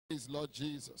Praise Lord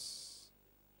Jesus.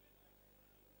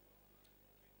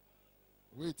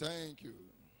 We thank you.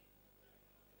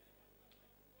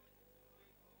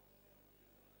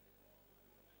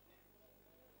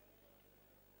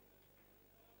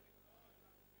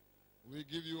 We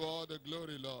give you all the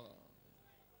glory, Lord.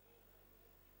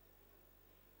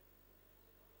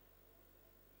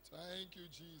 Thank you,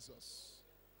 Jesus.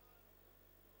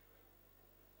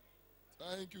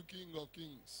 Thank you, King of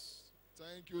Kings.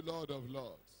 Thank you, Lord of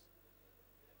Lords.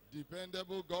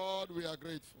 Dependable God, we are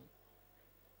grateful.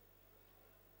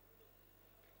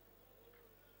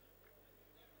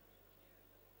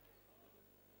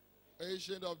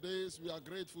 Ancient of days, we are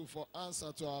grateful for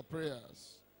answer to our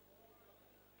prayers.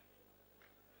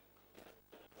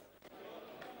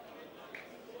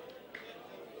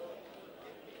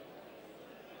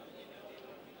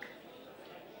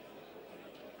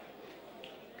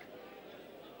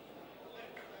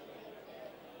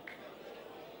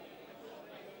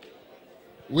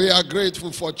 We are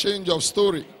grateful for change of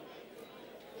story.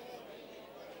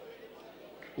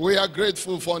 We are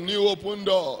grateful for new open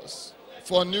doors,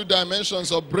 for new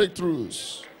dimensions of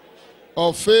breakthroughs,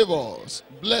 of favors.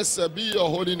 Blessed be your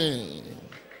holy name.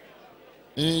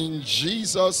 In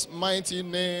Jesus' mighty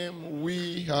name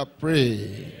we have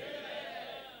prayed.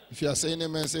 If you are saying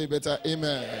amen, say better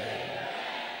amen.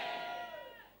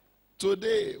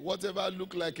 Today, whatever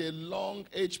look like a long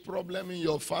age problem in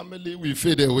your family will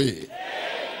fade away.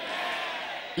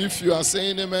 If you are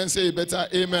saying amen, say better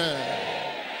amen.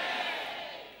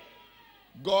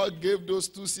 God gave those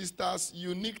two sisters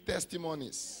unique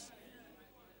testimonies.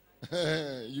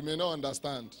 You may not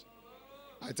understand.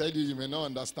 I tell you, you may not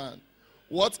understand.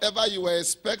 Whatever you were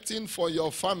expecting for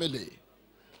your family,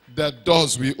 the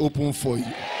doors will open for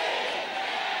you.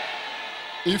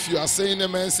 If you are saying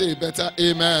amen, say better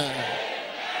amen.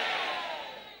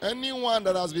 Anyone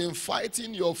that has been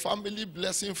fighting your family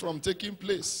blessing from taking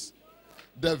place,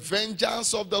 the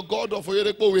vengeance of the God of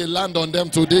Oyerepo will land on them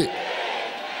today.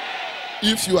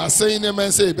 If you are saying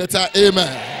amen, say better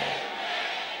amen.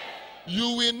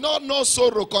 You will not know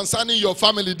sorrow concerning your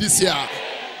family this year.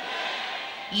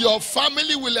 Your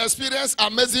family will experience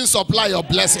amazing supply of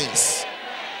blessings.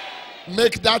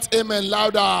 Make that amen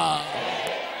louder.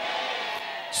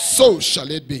 So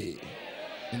shall it be.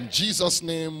 In Jesus'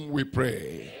 name we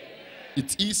pray.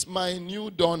 It is my new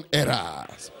dawn era.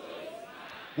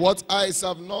 What eyes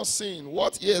have not seen,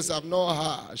 what ears have not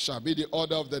heard, shall be the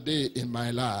order of the day in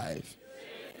my life.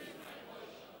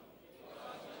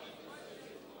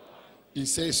 He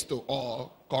says to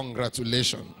all,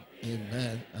 congratulations.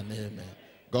 Amen and amen.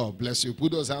 God bless you.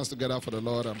 Put those hands together for the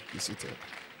Lord and be seated.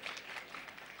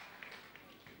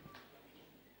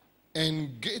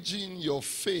 Engaging your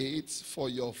faith for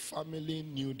your family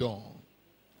new dawn.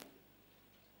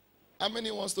 How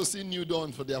many wants to see new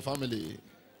dawn for their family?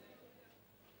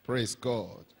 Praise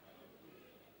God.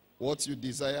 What you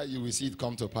desire, you will see it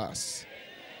come to pass.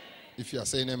 If you are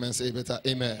saying amen, say better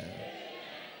amen.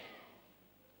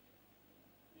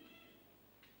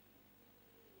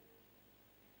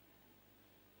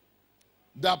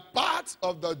 The path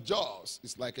of the just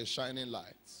is like a shining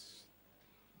light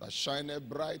that shineth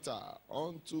brighter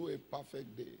unto a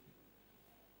perfect day.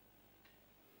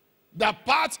 The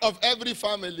path of every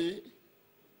family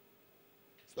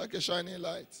is like a shining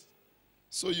light.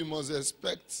 So you must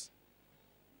expect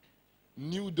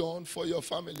new dawn for your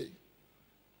family.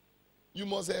 You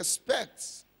must expect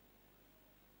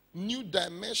new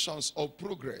dimensions of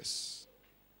progress.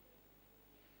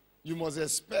 You must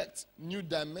expect new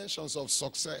dimensions of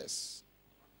success.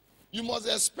 You must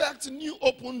expect new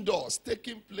open doors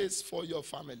taking place for your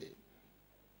family.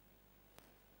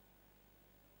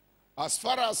 As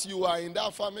far as you are in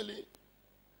that family,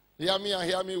 hear me and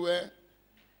hear me well.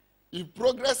 If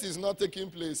progress is not taking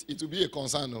place, it will be a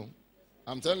concern. No?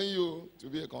 I'm telling you, it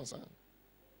will be a concern.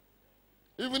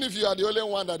 Even if you are the only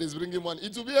one that is bringing money,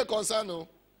 it will be a concern. No?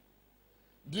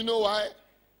 Do you know why?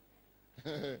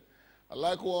 I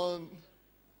like one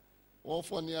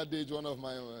funny adage one of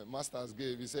my masters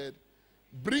gave. He said,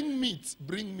 bring meat,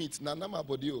 nanama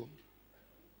bodio.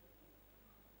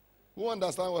 Who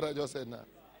understand what I just said now?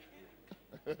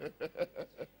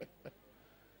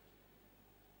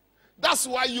 That's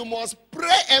why you must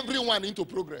pray everyone into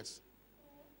progress.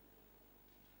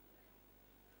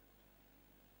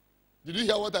 Did you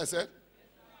hear what I said?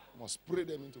 You must pray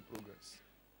them into progress.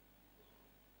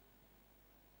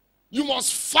 You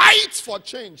must fight for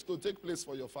change to take place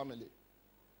for your family.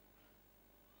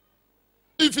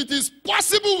 If it is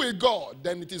possible with God,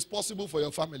 then it is possible for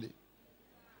your family.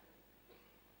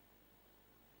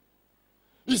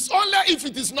 It's only if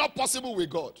it is not possible with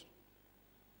God.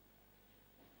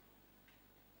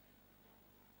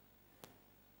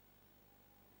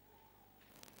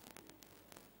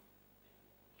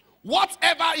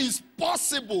 Whatever is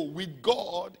possible with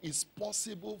God is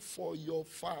possible for your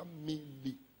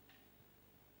family.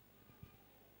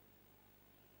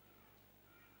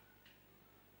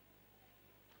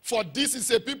 For this is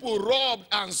a people robbed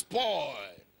and spoiled,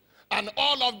 and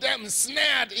all of them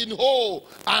snared in hole,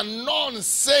 and none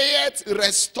saith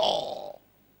restore.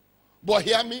 But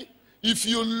hear me, if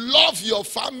you love your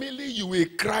family, you will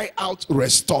cry out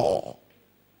restore.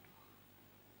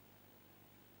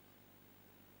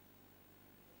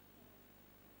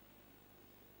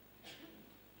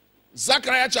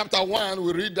 Zechariah chapter 1,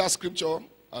 we read that scripture.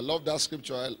 I love that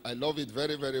scripture. I love it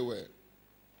very, very well.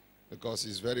 Because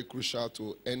it's very crucial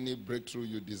to any breakthrough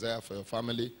you desire for your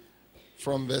family.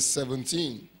 From verse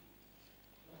 17.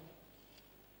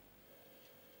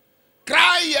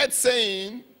 Cry yet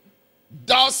saying,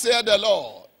 thus saith the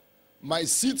Lord, my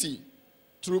city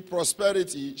through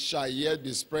prosperity shall yet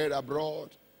be spread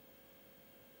abroad.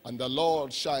 And the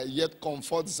Lord shall yet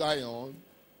comfort Zion,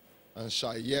 and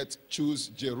shall yet choose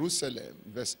Jerusalem.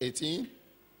 Verse 18.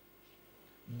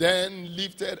 Then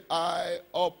lifted I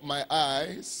up my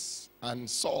eyes and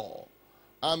saw,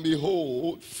 and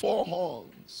behold, 4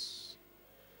 horns.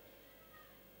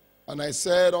 And I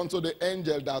said unto the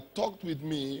angel that talked with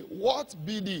me, what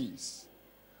be these?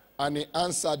 And he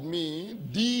answered me,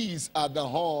 these are the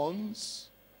horns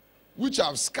which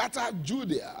have scattered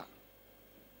Judea,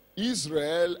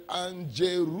 Israel, and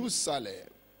Jerusalem.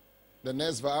 The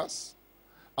next verse.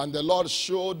 And the Lord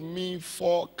showed me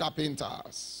 4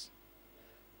 carpenters.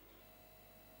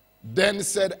 Then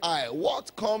said I,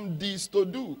 what come these to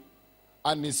do?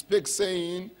 And he spake,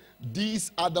 saying,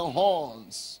 these are the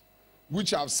horns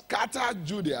which have scattered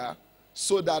Judea,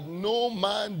 so that no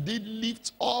man did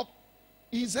lift up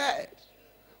his head.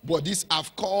 But these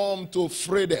have come to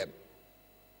fray them,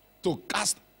 to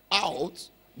cast out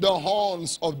the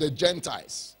horns of the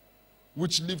Gentiles,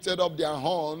 which lifted up their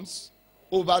horns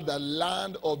over the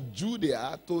land of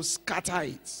Judea to scatter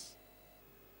it.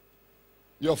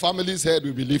 Your family's head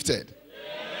will be lifted.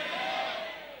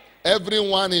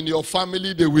 Everyone in your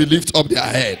family, they will lift up their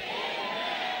head.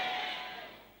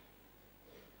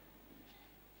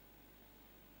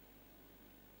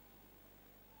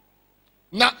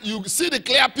 Now, you see the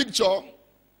clear picture.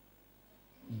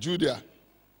 Judea,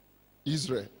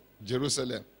 Israel,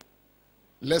 Jerusalem.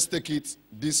 Let's take it,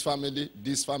 this family,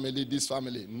 this family, this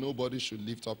family. Nobody should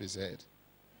lift up his head.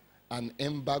 An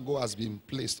embargo has been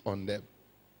placed on them.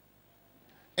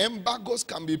 Embargoes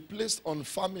can be placed on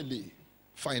family,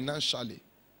 financially,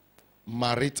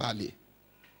 maritally,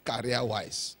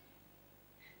 career-wise.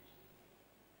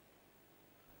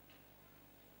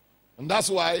 And that's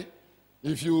why,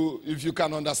 if you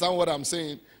can understand what I'm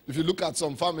saying, if you look at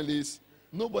some families,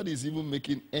 nobody is even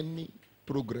making any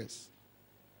progress.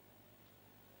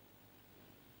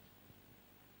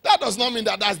 That does not mean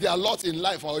that that's their lot in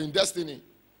life or in destiny.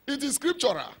 It is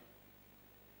scriptural.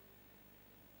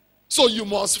 So you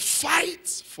must fight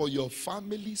for your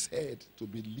family's head to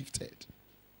be lifted.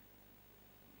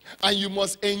 And you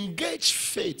must engage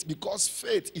faith, because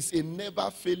faith is a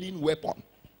never-failing weapon.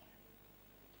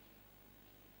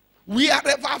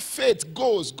 Wherever faith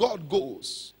goes, God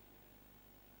goes.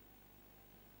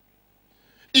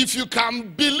 If you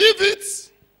can believe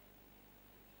it,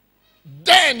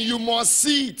 then you must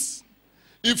see it.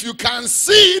 If you can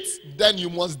see it, then you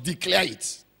must declare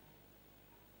it.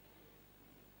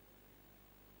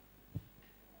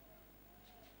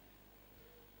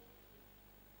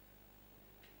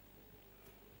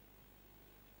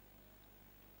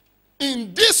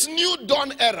 In this new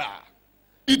dawn era,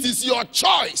 it is your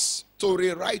choice to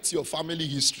rewrite your family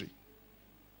history.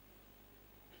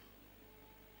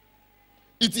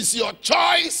 It is your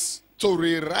choice to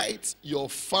rewrite your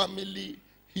family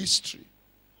history.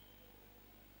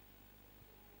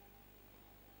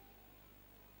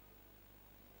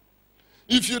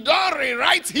 If you don't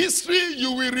rewrite history,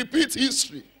 you will repeat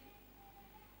history.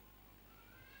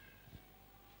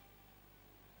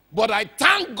 But I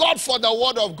thank God for the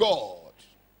word of God.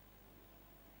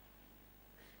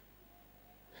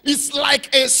 It's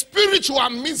like a spiritual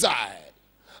missile.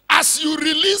 As you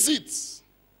release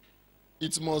it,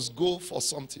 it must go for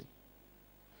something.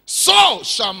 So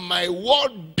shall my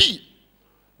word be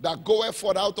that goeth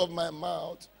forth out of my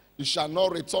mouth. It shall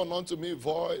not return unto me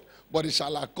void, but it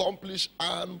shall accomplish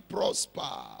and prosper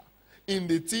in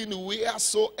the thing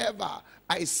wheresoever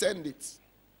I send it.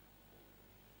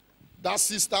 That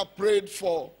sister prayed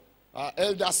for her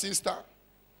elder sister.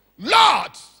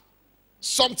 Lord,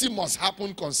 something must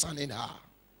happen concerning her.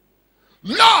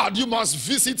 Lord, you must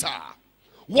visit her.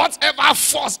 Whatever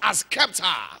force has kept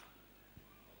her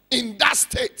in that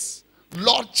state,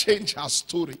 Lord, change her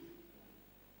story.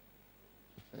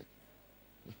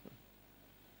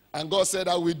 And God said,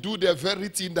 I will do the very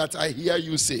thing that I hear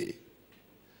you say.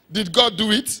 Did God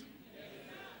do it?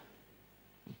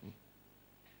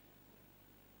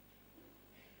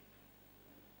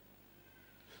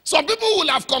 Some people will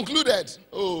have concluded,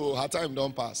 oh, her time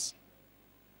don't pass.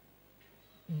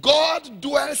 God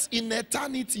dwells in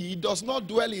eternity. He does not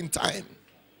dwell in time.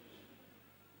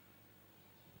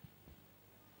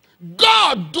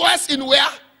 God dwells in where?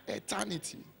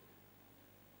 Eternity.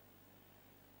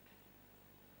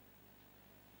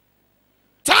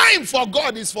 Time for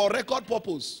God is for record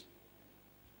purpose.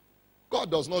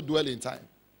 God does not dwell in time.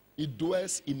 He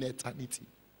dwells in eternity.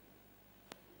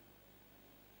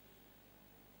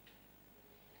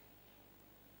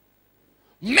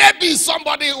 Maybe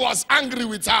somebody was angry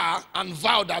with her and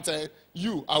vowed that I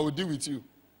will deal with you.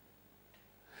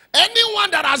 Anyone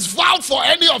that has vowed for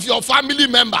any of your family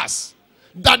members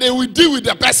that they will deal with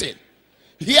the person,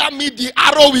 hear me, the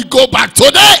arrow will go back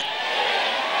today.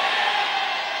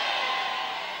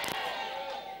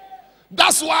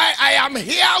 That's why I am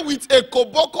here with a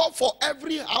koboko for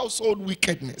every household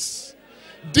wickedness.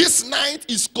 This night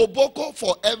is koboko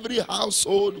for every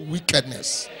household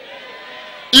wickedness.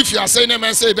 If you are saying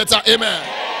amen, say better amen.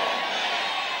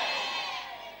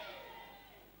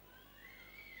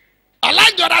 I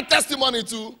like the other testimony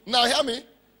too. Now hear me.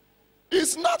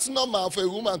 It's not normal for a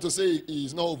woman to say he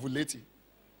is not ovulating.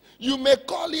 You may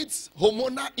call it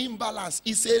hormonal imbalance.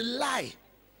 It's a lie.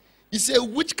 It's a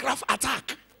witchcraft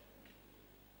attack.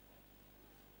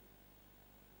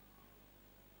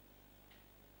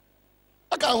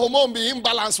 How can hormone be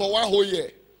imbalanced for 1 whole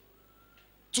year?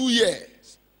 2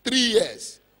 years, 3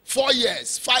 years, 4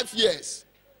 years, 5 years?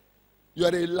 You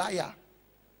are a liar.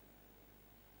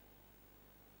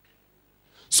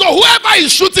 So whoever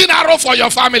is shooting arrow for your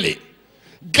family,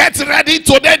 get ready.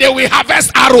 Today they will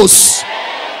harvest arrows.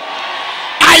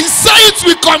 I say it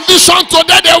with conviction.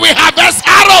 Today they will harvest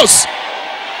arrows.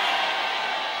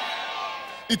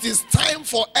 It is time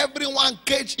for everyone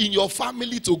caged in your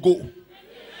family to go.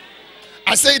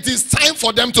 I say it is time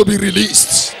for them to be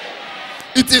released.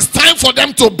 It is time for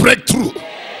them to break through.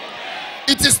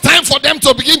 It is time for them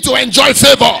to begin to enjoy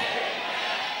favor.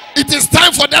 It is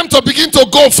time for them to begin to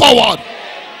go forward.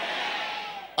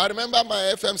 I remember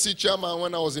my FMC chairman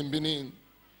when I was in Benin.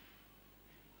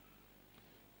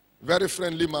 Very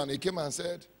friendly man. He came and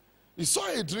said, he saw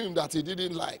a dream that he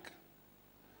didn't like.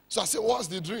 So I said, what's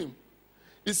the dream?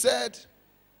 He said,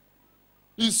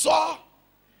 he saw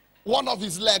one of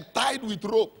his legs tied with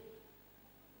rope.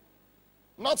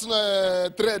 Not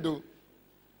thread.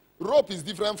 Rope is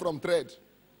different from thread.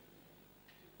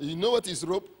 You know what is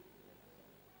rope?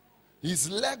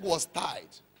 His leg was tied.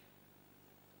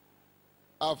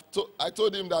 I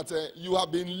told him that you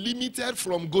have been limited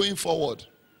from going forward.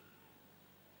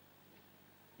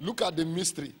 Look at the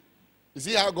mystery. You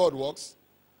see how God works?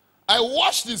 I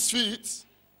washed his feet,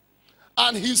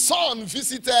 and his son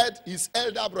visited his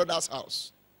elder brother's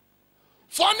house.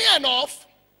 Funny enough,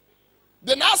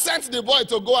 they now sent the boy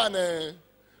to go and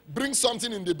bring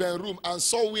something in the bedroom and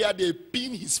saw where they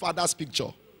pinned his father's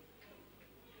picture.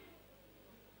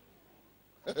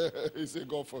 He said,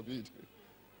 God forbid.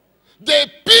 They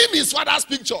pinned his father's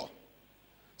picture.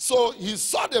 So he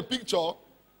saw the picture.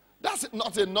 That's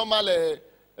not a normal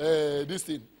this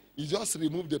thing. He just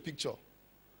removed the picture.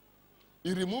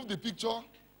 He removed the picture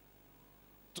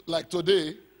like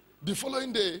today. The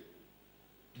following day,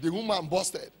 the woman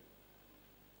busted.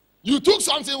 You took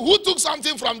something. Who took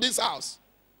something from this house?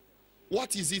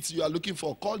 What is it you are looking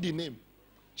for? Call the name.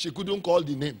 She couldn't call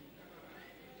the name.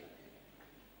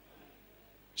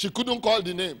 She couldn't call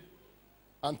the name.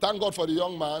 And thank God for the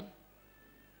young man.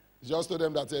 He just told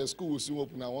them that school will soon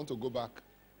open. I want to go back.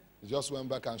 He just went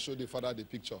back and showed the father the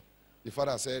picture. The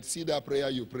father said, see that prayer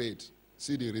you prayed.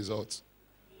 See the results.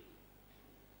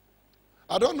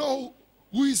 I don't know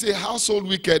who is a household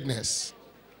wickedness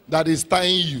that is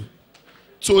tying you.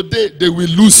 Today, they will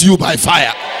lose you by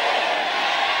fire.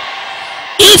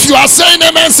 If you are saying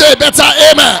amen, say better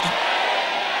amen.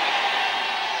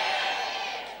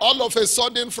 All of a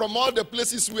sudden, from all the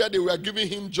places where they were giving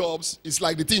him jobs, it's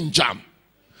like the thing jam.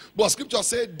 But scripture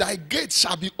said, thy gate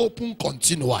shall be open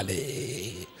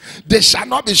continually. They shall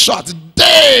not be shut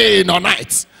day nor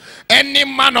night. Any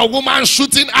man or woman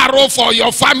shooting arrow for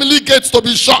your family gates to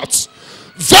be shut,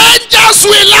 vengeance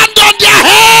will land on their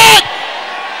head.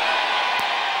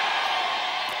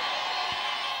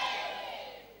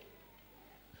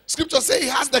 Scripture says he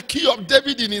has the key of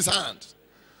David in his hand.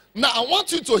 Now, I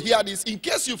want you to hear this in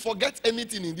case you forget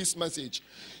anything in this message.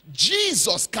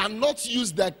 Jesus cannot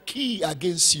use the key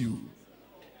against you.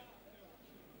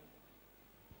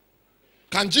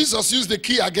 Can Jesus use the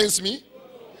key against me?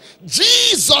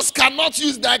 Jesus cannot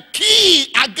use the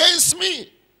key against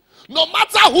me. No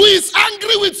matter who is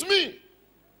angry with me.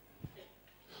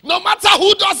 No matter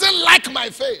who doesn't like my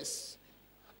face.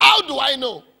 How do I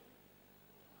know?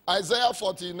 Isaiah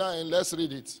 49, let's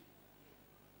read it.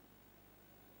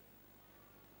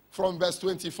 From verse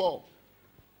 24.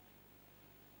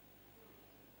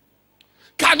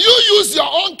 Can you use your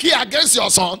own key against your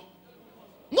son?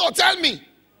 No, tell me.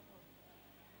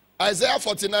 Isaiah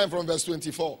 49 from verse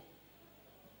 24.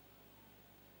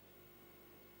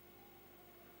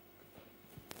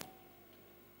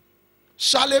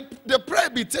 Shall the prey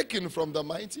be taken from the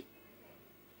mighty,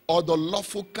 or the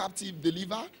lawful captive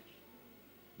delivered?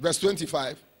 Verse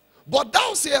 25. But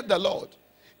thou saith the Lord,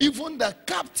 even the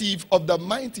captive of the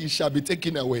mighty shall be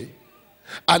taken away,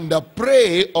 and the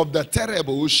prey of the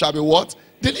terrible shall be what?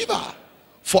 Delivered.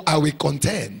 For I will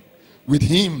contend with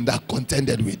him that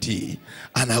contended with thee,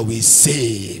 and I will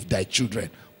save thy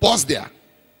children. Pause there.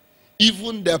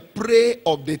 Even the prey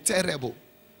of the terrible.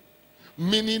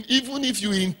 Meaning, even if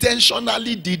you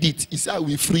intentionally did it, he said, I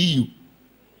will free you.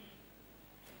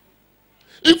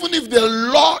 Even if the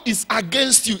law is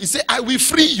against you, he said, I will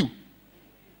free you.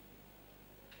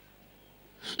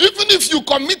 Even if you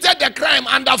committed the crime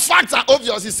and the facts are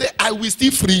obvious, he said, I will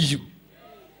still free you.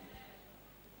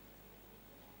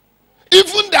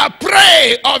 Even the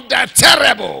prey of the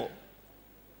terrible.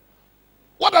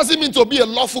 What does it mean to be a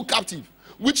lawful captive?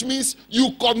 Which means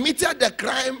you committed the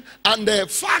crime and the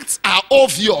facts are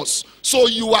obvious. So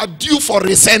you are due for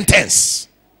a sentence.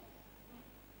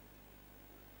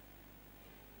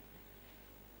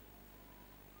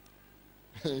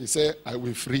 He said, I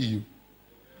will free you.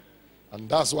 And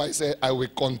that's why he said, I will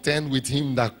contend with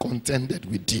him that contended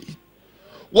with thee.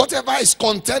 Whatever is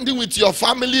contending with your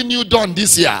family new dawn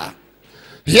this year,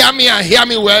 hear me and hear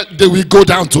me well, they will go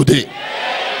down today.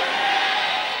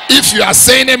 If you are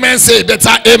saying amen, say better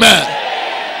amen.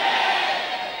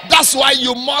 That's why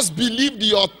you must believe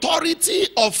the authority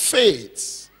of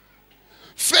faith.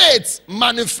 Faith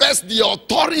manifests the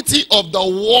authority of the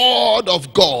word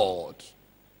of God.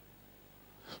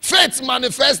 Faith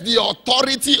manifests the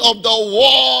authority of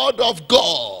the word of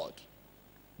God.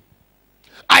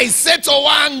 I say to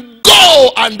one,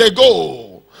 go, and they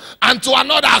go. And to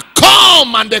another,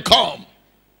 come, and they come.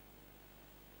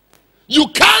 You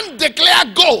can't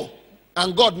declare go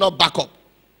and God not back up.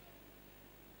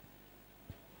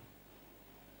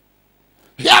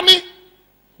 Hear me?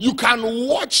 You can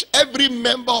watch every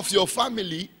member of your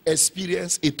family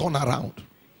experience a turnaround.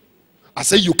 I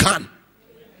say you can.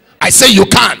 I say you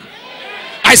can.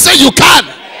 I say you can.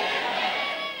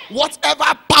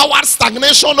 Whatever power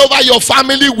stagnation over your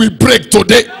family will break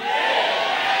today.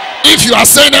 If you are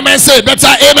saying amen, say better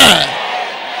amen.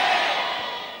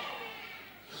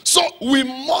 So we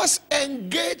must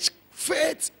engage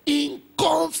faith in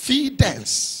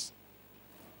confidence.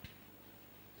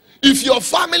 If your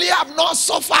family have not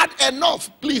suffered enough,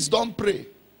 please don't pray.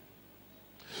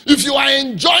 If you are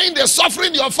enjoying the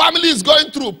suffering your family is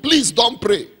going through, please don't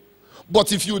pray.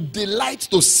 But if you delight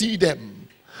to see them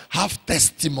have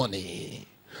testimony,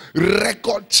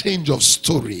 record change of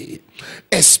story,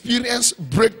 experience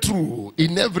breakthrough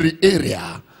in every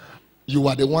area, you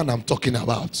are the one I'm talking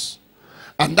about.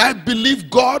 And I believe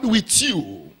God with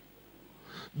you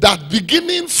that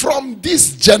beginning from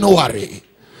this January,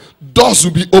 doors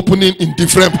will be opening in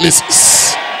different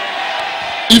places.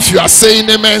 If you are saying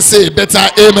amen, say better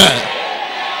amen.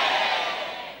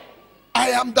 I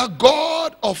am the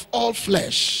God of all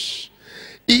flesh.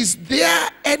 Is there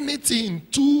anything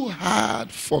too hard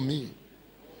for me?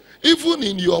 Even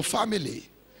in your family,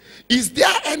 is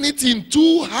there anything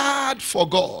too hard for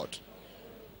God?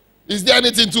 Is there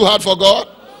anything too hard for God?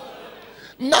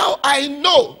 Now I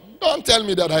know. Don't tell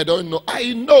me that I don't know.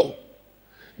 I know.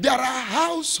 There are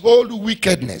household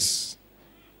wickedness,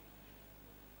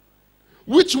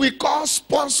 which we call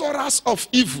sponsors of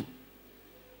evil.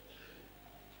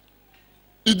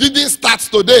 It didn't start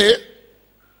today.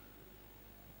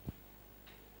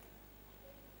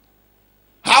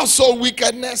 Household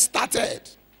wickedness started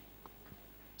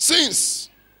since.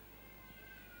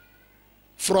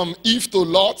 From Eve to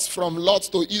Lot, from Lot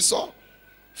to Esau,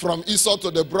 from Esau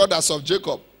to the brothers of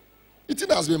Jacob. It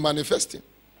has been manifesting.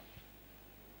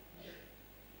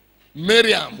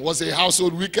 Miriam was a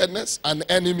household wickedness, an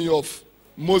enemy of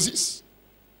Moses.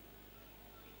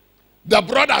 The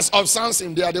brothers of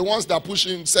Samson, they are the ones that push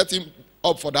him, set him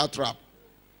up for that trap.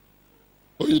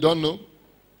 Oh, you don't know?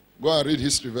 Go and read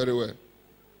history very well.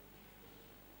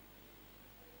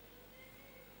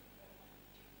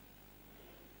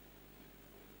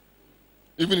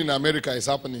 Even in America, it's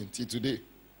happening till today.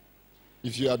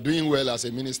 If you are doing well as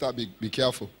a minister, be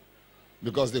careful.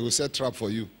 Because they will set trap for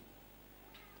you.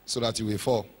 So that you will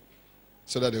fall.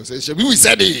 So that they will say, Shebi, we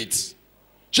said it.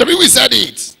 Shebi, we said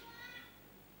it.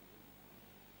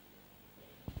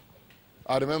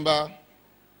 I remember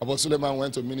Apostle Suleiman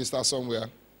went to minister somewhere.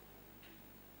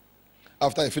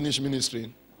 After he finished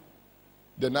ministering,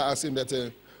 they now asked him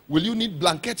that, will you need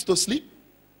blankets to sleep?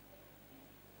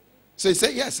 So he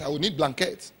said, yes, I will need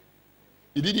blankets.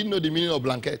 He didn't know the meaning of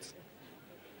blanket.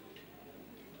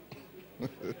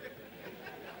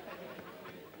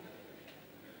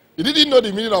 He didn't know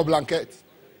the meaning of blanket.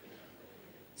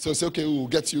 So he said, okay, we will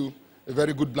get you a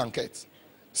very good blanket.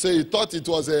 So he thought it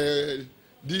was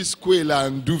this quail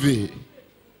and duvet.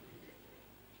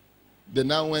 They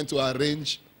now went to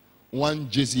arrange one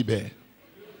Jezebel.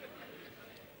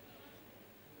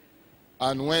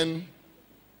 And when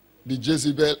the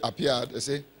Jezebel appeared, they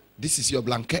say, this is your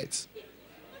blanket.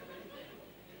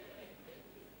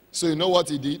 So you know what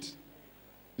he did?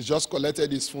 He just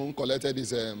collected his phone, collected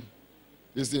his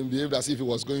this thing, behaved as if he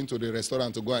was going to the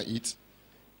restaurant to go and eat.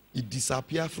 He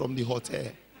disappeared from the hotel.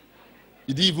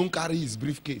 He didn't even carry his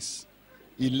briefcase.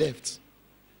 He left.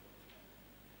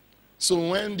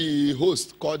 So when the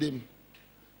host called him,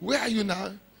 where are you now?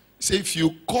 He said, if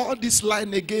you call this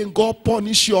line again, God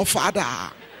punish your father.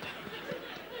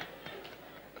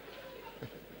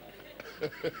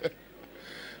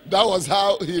 That was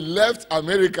how he left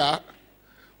America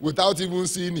without even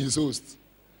seeing his host.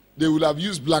 They would have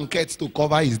used blankets to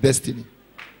cover his destiny.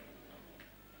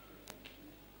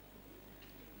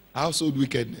 Household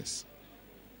wickedness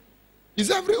is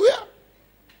everywhere.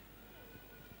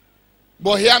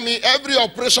 But hear me, every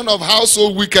operation of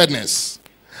household wickedness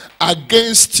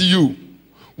against you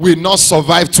will not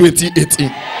survive 2018.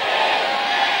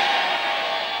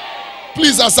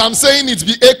 Please, as I'm saying it,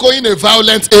 be echoing a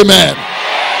violent amen.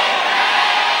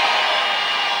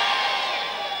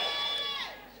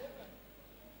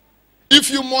 If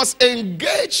you must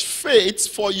engage faith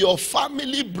for your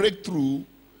family breakthrough,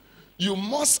 you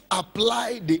must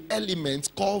apply the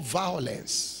element called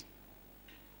violence.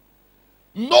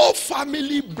 No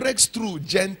family breaks through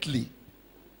gently.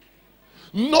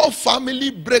 No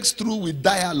family breaks through with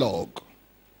dialogue.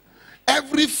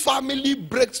 Every family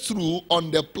breaks through on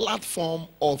the platform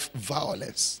of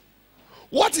violence.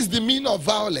 What is the meaning of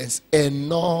violence?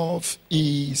 Enough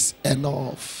is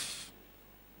enough.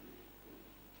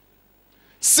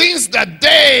 Since the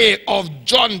day of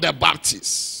John the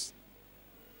Baptist,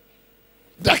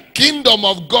 the kingdom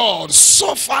of God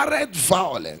suffered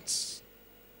violence,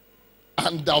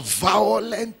 and the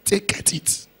violent taketh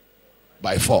it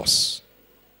by force.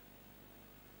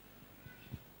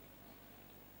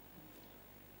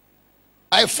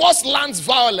 I first learned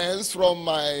violence from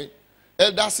my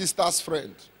elder sister's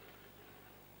friend.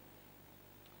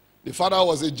 The father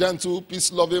was a gentle,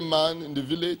 peace-loving man in the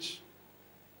village.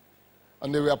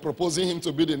 And they were proposing him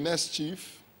to be the next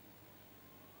chief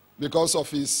because of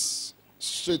his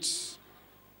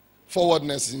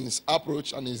straightforwardness in his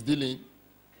approach and his dealing.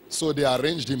 So they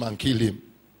arranged him and killed him.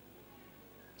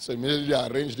 So immediately they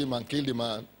arranged him and killed the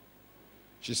man.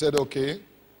 She said, okay,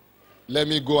 let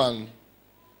me go and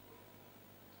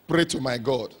pray to my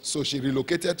God. So she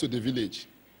relocated to the village.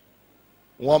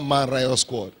 One man riot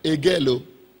squad. A girl,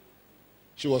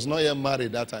 she was not yet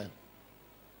married that time.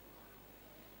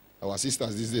 Our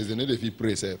sisters these days, they know if you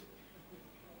pray, self.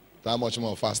 How much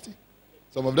more fasting?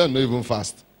 Some of them don't even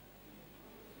fast.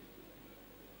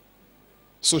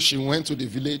 So she went to the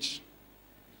village.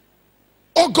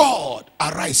 Oh God,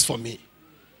 arise for me.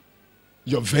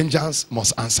 Your vengeance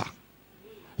must answer.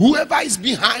 Whoever is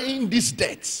behind these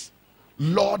deaths,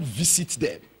 Lord, visit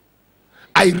them.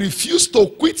 I refuse to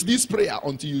quit this prayer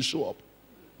until you show up.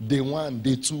 Day 1,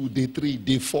 day 2, day 3,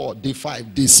 day 4, day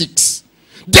 5, day 6,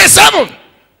 day 7.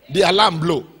 The alarm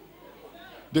blow.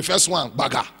 The first one,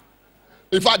 bagger.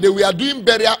 In fact, they were doing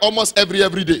burial almost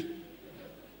every day.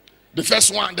 The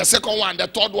first one, the second one, the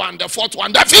third one, the fourth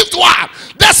one, the fifth one,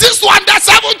 the sixth one, the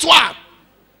seventh one.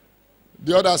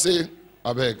 The other say,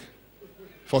 I beg,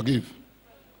 forgive.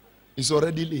 It's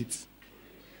already late.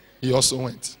 He also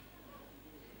went.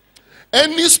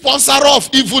 Any sponsor of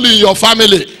evil in your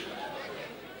family,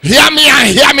 hear me and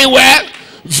hear me well,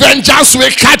 vengeance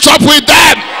will catch up with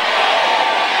them.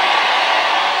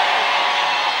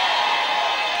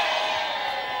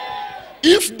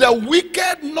 If the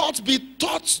wicked not be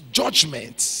taught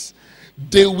judgment,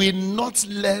 they will not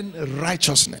learn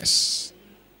righteousness.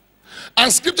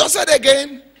 And scripture said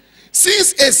again,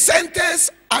 since a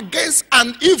sentence against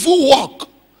an evil work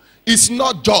is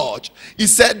not judged, he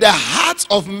said the heart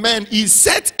of man is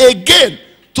set again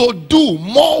to do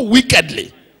more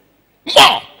wickedly.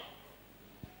 More.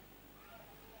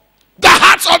 The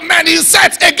heart hearts of men is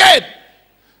set again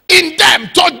in them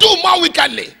to do more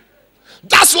wickedly.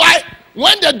 That's why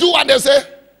when they do what they say,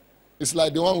 it's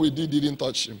like the one we didn't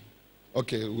touch him.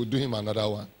 Okay, we'll do him another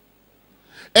one.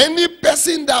 Any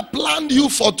person that planned you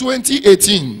for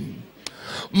 2018,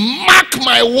 mark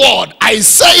my word, I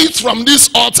say it from this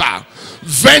altar,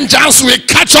 vengeance will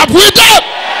catch up with them.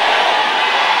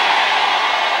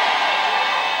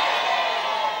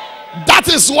 That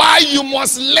is why you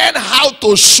must learn how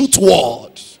to shoot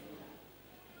word.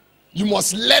 You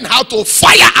must learn how to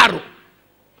fire arrow.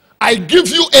 I give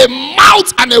you a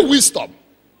mouth and a wisdom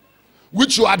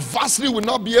which your adversary will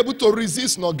not be able to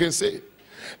resist nor gainsay.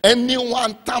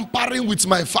 Anyone tampering with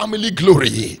my family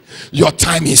glory, your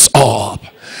time is up.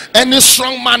 Any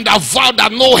strong man that vowed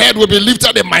that no head will be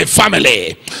lifted in my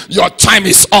family, your time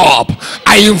is up.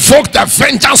 I invoke the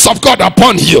vengeance of God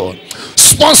upon you.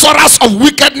 Sponsorers of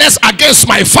wickedness against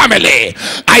my family,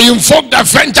 I invoke the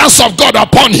vengeance of God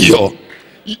upon you.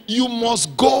 You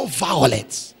must go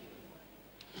violent.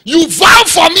 You vow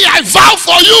for me, I vow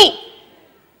for you.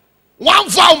 One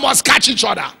vow must catch each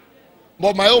other,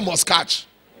 but my own must catch.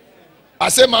 I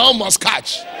say my own must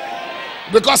catch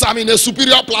because I'm in a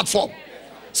superior platform.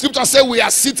 Scripture says we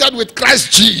are seated with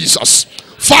Christ Jesus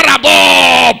far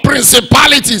above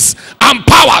principalities and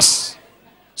powers.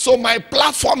 So my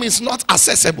platform is not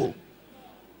accessible,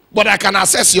 but I can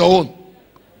access your own.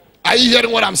 Are you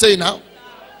hearing what I'm saying now?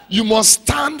 You must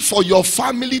stand for your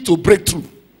family to break through.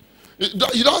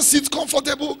 You don't sit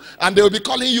comfortable and they will be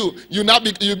calling you. You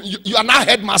are now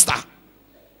headmaster.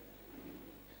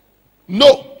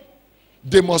 No.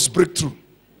 They must break through.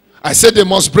 I said they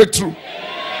must break through.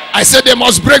 I said they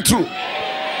must break through.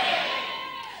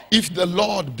 If the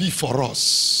Lord be for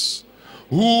us,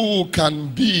 who can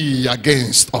be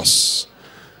against us?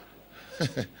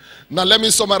 Now let me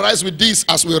summarize with this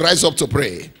as we rise up to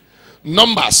pray.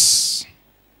 Numbers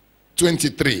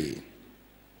 23.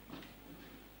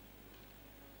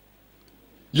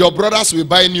 Your brothers will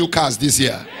buy new cars this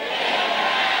year.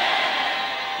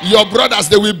 Your brothers,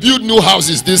 they will build new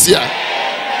houses this year.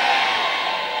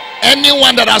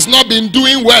 Anyone that has not been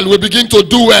doing well will begin to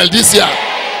do well this year.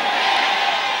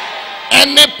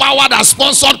 Any power that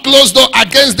sponsored closed door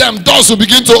against them, doors will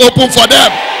begin to open for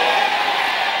them.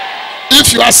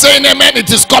 If you are saying amen, it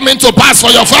is coming to pass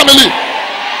for your family.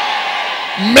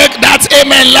 Make that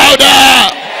amen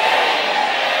louder.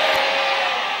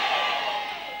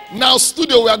 Now,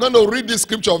 studio, we are going to read this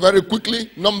scripture very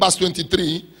quickly. Numbers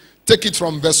 23. Take it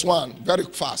from verse 1 very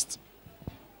fast.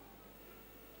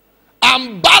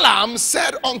 And Balaam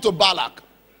said unto Balak,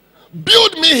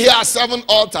 build me here 7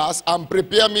 altars and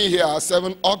prepare me here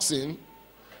 7 oxen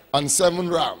and 7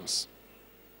 rams.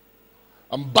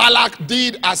 And Balak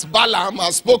did as Balaam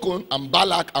has spoken, and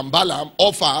Balak and Balaam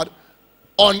offered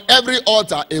on every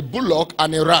altar a bullock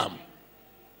and a ram.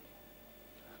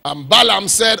 And Balaam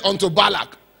said unto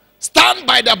Balak, stand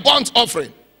by the burnt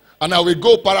offering, and I will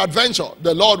go peradventure.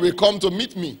 The Lord will come to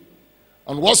meet me.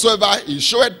 And whatsoever he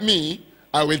showeth me,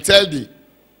 I will tell thee.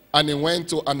 And he went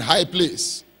to an high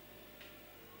place.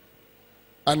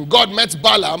 And God met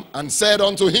Balaam and said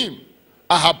unto him,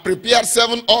 I have prepared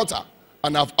 7 altars,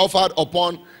 and have offered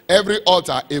upon every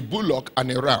altar a bullock and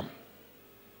a ram.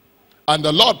 And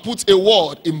the Lord put a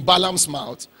word in Balaam's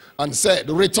mouth and said,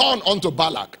 return unto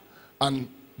Balak, and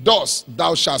thus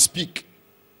thou shalt speak.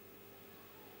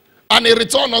 And he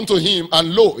returned unto him,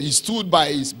 and lo, he stood by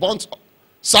his burnt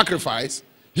sacrifice,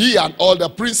 he and all the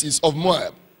princes of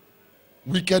Moab,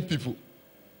 wicked people.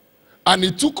 And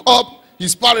he took up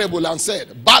his parable and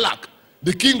said, Balak,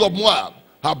 the king of Moab,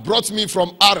 hath brought me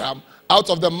from Aram out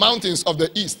of the mountains of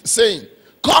the east, saying,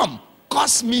 come,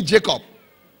 curse me Jacob,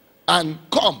 and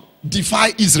come,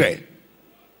 defy Israel.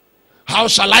 How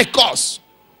shall I curse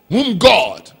whom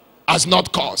God has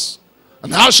not cursed?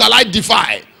 And how shall I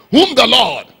defy whom the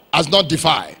Lord has not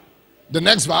defied? The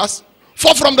next verse.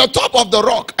 For from the top of the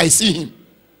rock I see him,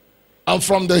 and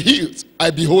from the hills I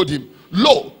behold him.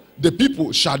 Lo, the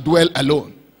people shall dwell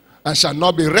alone, and shall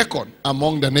not be reckoned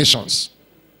among the nations.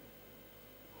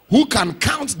 Who can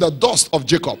count the dust of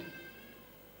Jacob,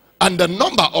 and the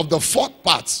number of the 4th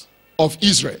part of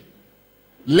Israel?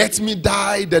 Let me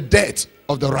die the death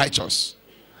of the righteous,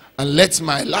 and let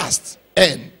my last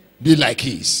end be like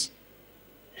his.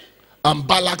 And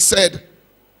Balak said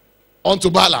unto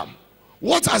Balaam,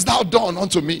 what hast thou done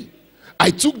unto me? I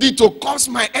took thee to curse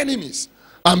my enemies,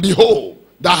 and behold,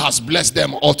 thou hast blessed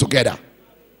them altogether.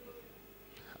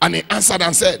 And he answered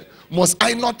and said, must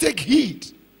I not take heed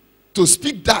to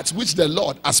speak that which the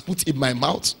Lord has put in my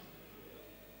mouth?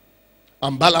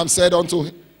 And Balak said unto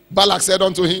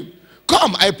him,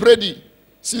 come, I pray thee,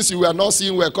 since you are not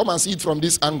seeing well, come and see it from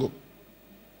this angle.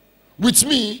 with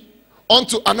me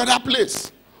unto another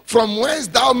place, from whence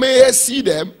thou mayest see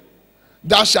them.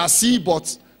 Thou shalt see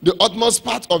but the utmost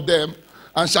part of them,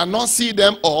 and shalt not see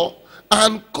them all,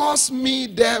 and cause me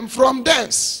them from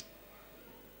thence.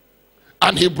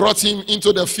 And he brought him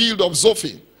into the field of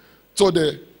Zophim, to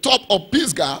the top of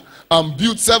Pisgah, and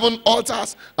built 7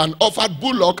 altars, and offered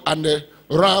bullock and a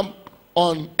ram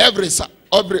on every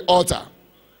altar.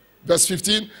 Verse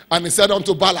 15, and he said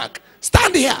unto Balak,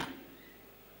 stand here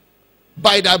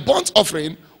by thy burnt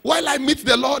offering, while I meet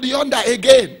the Lord yonder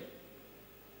again.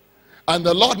 And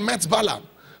the Lord met Balaam,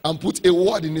 and put a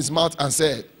word in his mouth, and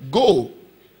said, go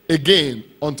again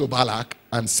unto Balak,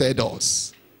 and say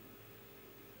thus.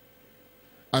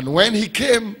 And when he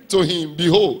came to him,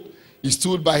 behold, he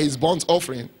stood by his burnt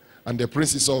offering, and the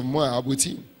princes of Moab with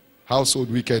him,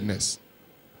 household wickedness.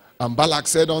 And Balak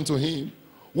said unto him,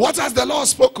 what has the Lord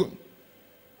spoken?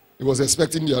 He was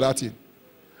expecting the other thing.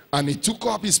 And he took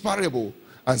up his parable,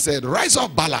 and said, rise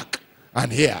up, Balak,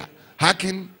 and hear.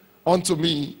 Hearken unto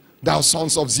me, thou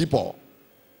sons of Zippor.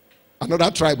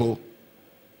 Another tribal.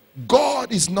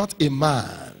 God is not a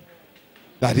man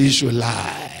that he should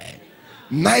lie,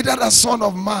 neither the son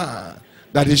of man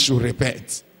that he should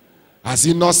repent. Has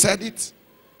he not said it?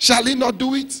 Shall he not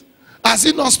do it? Has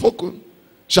he not spoken?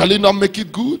 Shall he not make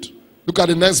it good? Look at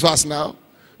the next verse now.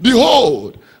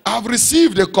 Behold, I have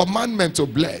received a commandment to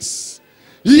bless.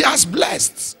 He has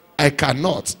blessed. I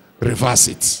cannot reverse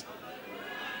it.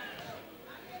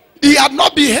 He had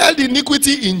not beheld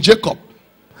iniquity in Jacob,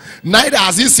 neither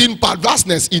has he seen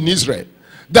perverseness in Israel.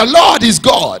 The Lord his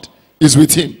God is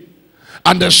with him,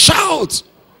 and the shout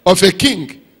of a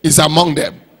king is among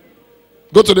them.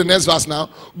 Go to the next verse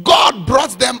now. God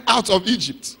brought them out of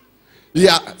Egypt. He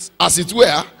has, as it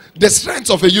were, the strength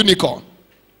of a unicorn.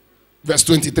 Verse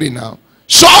 23 now.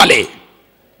 Surely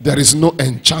there is no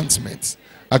enchantment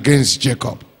against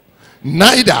Jacob,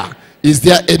 neither is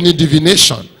there any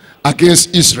divination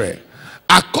against Israel.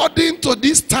 According to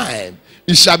this time,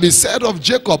 it shall be said of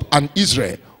Jacob and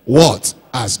Israel, what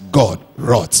has God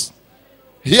wrought?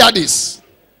 Hear this.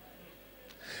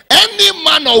 Any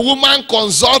man or woman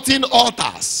consulting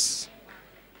altars,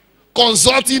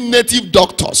 consulting native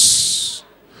doctors,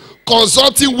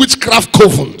 consulting witchcraft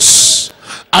covens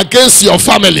against your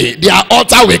family, their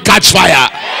altar will catch fire.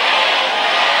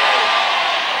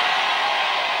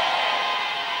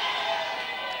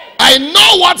 I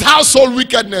know what household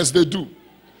wickedness they do.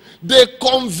 They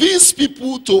convince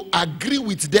people to agree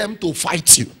with them to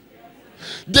fight you.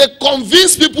 They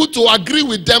convince people to agree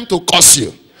with them to curse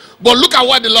you. But look at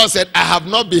what the Lord said. I have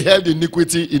not beheld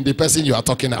iniquity in the person you are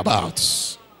talking about.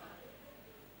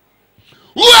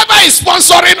 Whoever is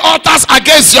sponsoring altars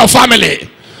against your family,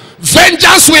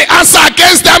 vengeance will answer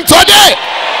against them today.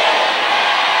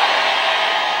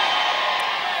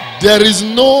 There is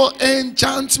no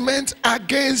enchantment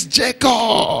against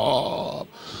Jacob.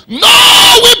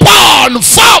 No weapon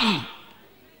formed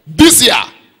this year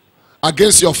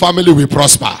against your family will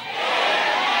prosper.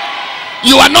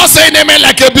 You are not saying amen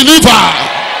like a believer.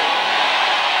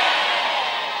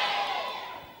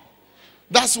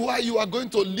 That's why you are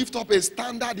going to lift up a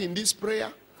standard in this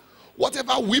prayer.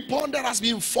 Whatever weapon that has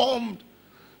been formed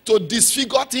to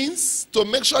disfigure things, to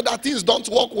make sure that things don't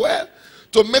work well,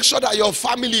 to make sure that your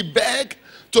family beg,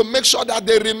 to make sure that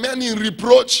they remain in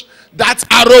reproach, that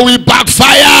arrow will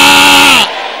backfire.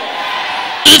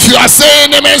 If you are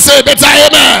saying amen, say better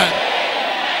amen.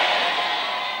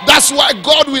 That's why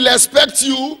God will expect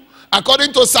you,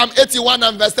 according to Psalm 81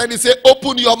 and verse 10, he said,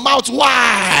 open your mouth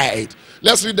wide.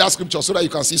 Let's read that scripture so that you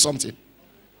can see something.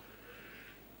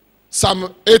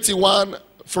 Psalm 81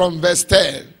 from verse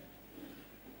 10.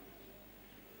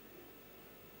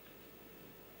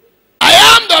 I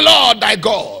am the Lord thy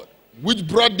God, which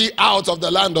brought thee out of the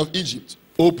land of Egypt.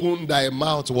 Open thy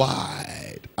mouth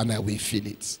wide, and I will fill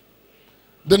it.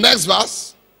 The next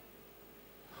verse.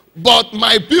 But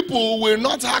my people will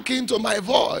not hearken to my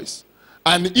voice,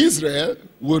 and Israel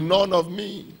will none of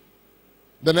me.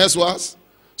 The next verse.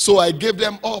 So I gave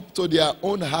them up to their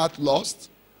own heart lust,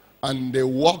 and they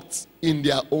walked in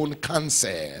their own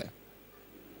counsel.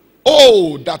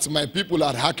 Oh, that my people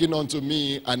had hearkened unto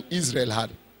me, and Israel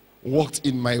had walked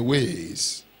in my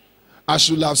ways. I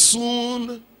should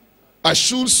soon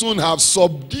have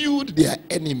subdued their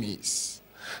enemies,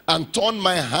 and turn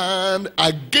my hand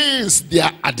against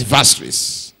their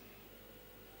adversaries.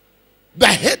 The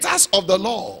haters of the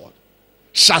Lord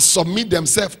shall submit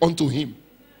themselves unto him,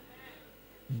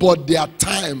 but their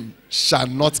time shall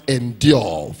not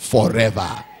endure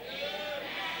forever.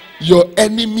 Your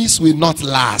enemies will not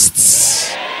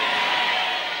last.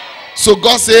 So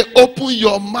God said, open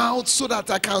your mouth so that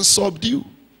I can subdue.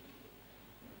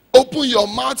 Open your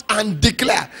mouth and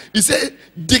declare. He said,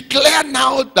 declare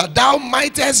now that thou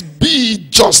mightest be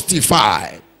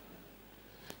justified.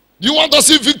 You want to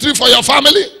see victory for your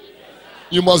family?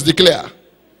 You must declare.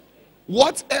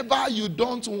 Whatever you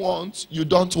don't want, you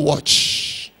don't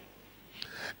watch.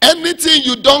 Anything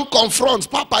you don't confront,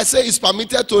 Papa say is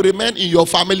permitted to remain in your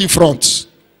family front.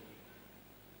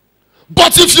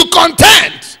 But if you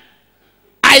contend,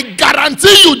 I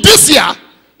guarantee you this year,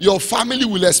 your family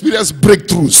will experience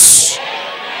breakthroughs.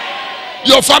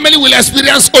 Your family will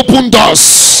experience open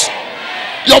doors.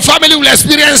 Your family will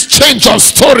experience change of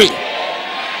story.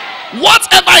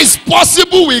 Whatever is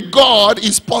possible with God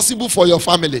is possible for your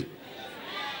family.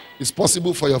 It's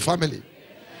possible for your family.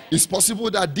 It's possible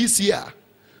that this year,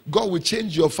 God will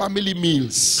change your family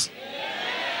meals.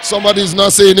 Somebody is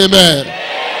not saying amen.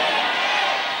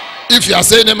 If you are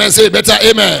saying amen, say better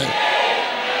amen.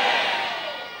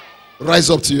 Rise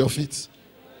up to your feet.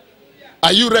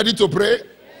 Are you ready to pray?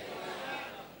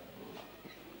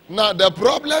 Now the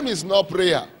problem is not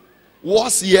prayer.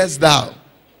 What seest thou?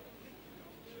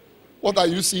 What are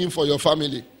you seeing for your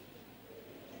family?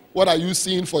 What are you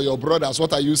seeing for your brothers?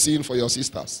 What are you seeing for your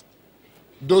sisters?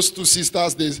 Those two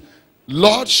sisters, they,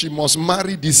 Lord, she must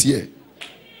marry this year.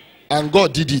 And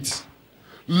God did it.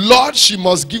 Lord, she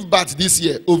must give birth this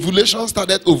year. Ovulation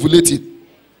started ovulating.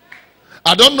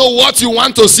 I don't know what you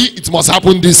want to see. It must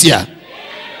happen this year.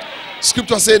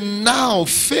 Scripture says, now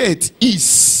faith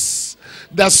is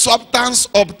the substance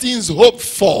of things hoped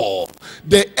for,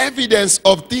 the evidence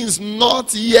of things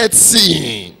not yet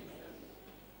seen.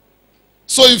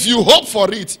 So if you hope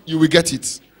for it, you will get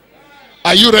it.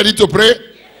 Are you ready to pray?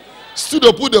 Stood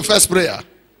up, put the first prayer.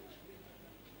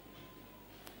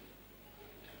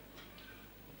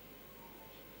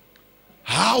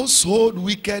 Household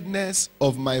wickedness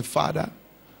of my father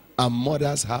and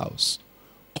mother's house,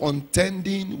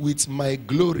 contending with my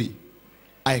glory,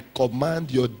 I command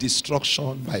your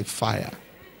destruction by fire.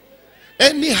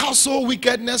 Any household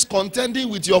wickedness contending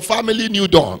with your family new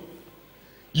dawn,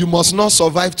 you must not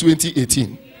survive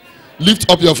 2018. Lift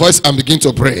up your voice and begin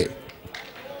to pray.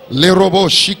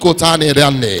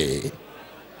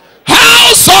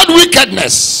 Household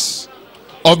wickedness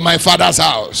of my father's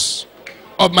house,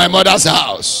 of my mother's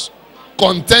house,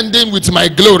 contending with my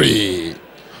glory,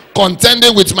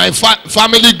 contending with my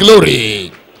family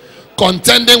glory,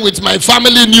 contending with my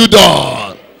family new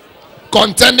dawn,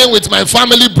 contending with my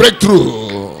family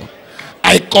breakthrough,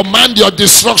 I command your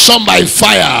destruction by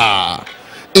fire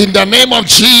in the name of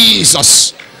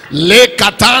Jesus. Lift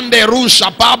up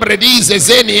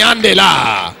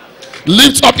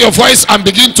your voice and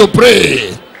begin to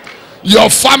pray. Your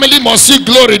family must see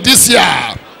glory this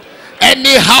year.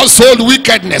 Any household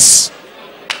wickedness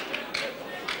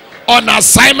on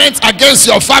assignment against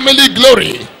your family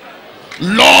glory,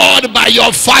 Lord, by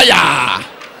your fire,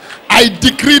 I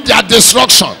decree their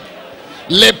destruction.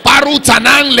 Le paru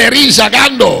tanan le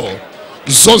rijagando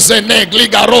zozene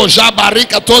gligaro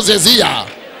jabarika tozezia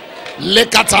le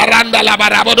kataranda la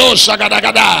barabodo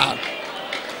shagadagada.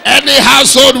 Any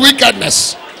household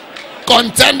wickedness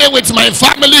contending with my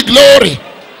family glory,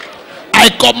 I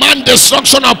command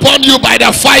destruction upon you by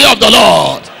the fire of the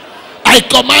Lord. I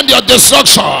command your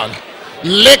destruction.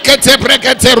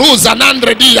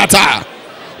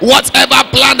 Whatever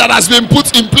plan that has been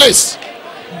put in place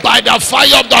by the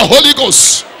fire of the Holy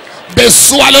Ghost, be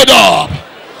swallowed up.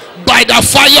 By the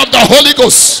fire of the Holy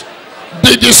Ghost,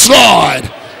 be destroyed.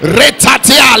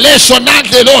 Retatia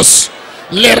lesionangelos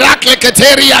leracle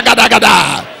keteria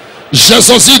gadagada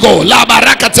jesosigo la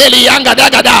barakateli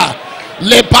yangadagada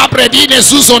le papredine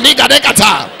susoniga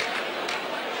dekata.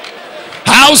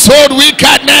 Household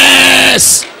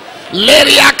wickedness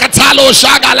leria katalo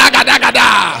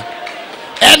shagalagadagada.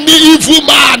 Any evil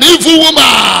man, evil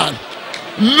woman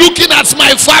looking at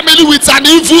my family with an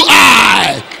evil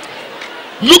eye,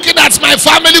 looking at my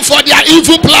family for their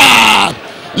evil plan,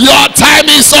 your time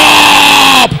is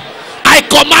up. I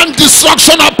command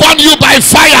destruction upon you by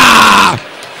fire.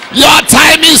 Your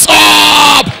time is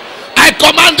up. I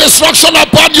command destruction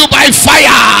upon you by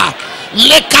fire.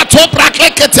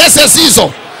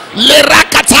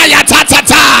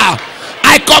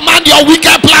 I command your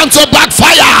wicked plan to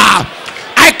backfire.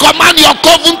 I command your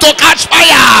coven to catch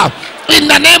fire in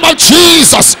the name of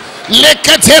Jesus.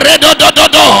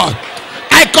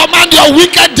 I command your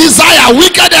wicked desire,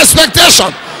 wicked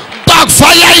expectation,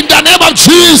 backfire in the name of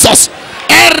Jesus.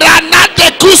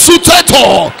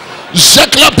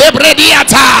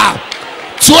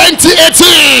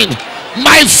 2018,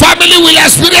 my family will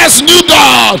experience new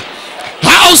dawn.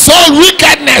 Household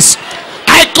wickedness,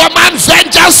 I command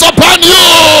vengeance upon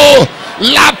you.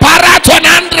 La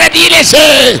paratonandre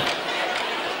dilese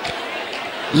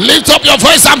Lift up your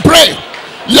voice and pray.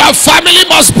 Your family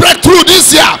must break through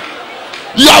this year.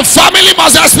 Your family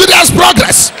must experience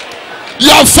progress.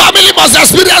 Your family must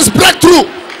experience breakthrough.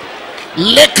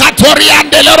 Lekatorian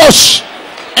de la Roche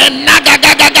and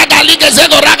Nagagagaga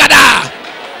Ligezego Ragada.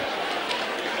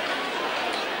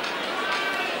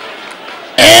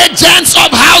 Agents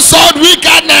of household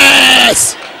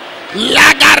wickedness.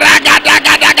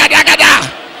 Lagaragadagadagadagada.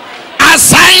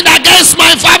 Assigned against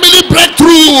my family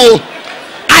breakthrough.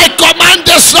 I command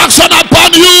destruction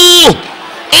upon you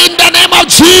in the name of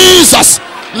Jesus.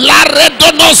 La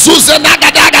redono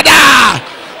suzenagadagada.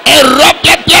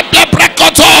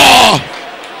 Eropleplepleprekoto.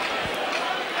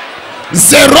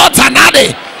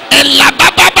 Zerotanade. En la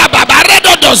baba baba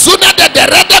redono zuna de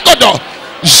redegodo.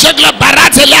 Jegla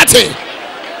baratelate.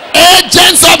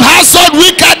 Agents of household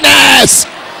wickedness,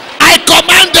 I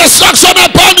command destruction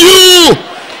upon you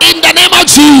in the name of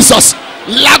Jesus.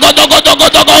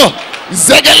 Lagodogodogodogo.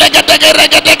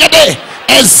 Zegelegedegedegede.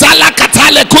 Ezala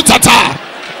katale kutata.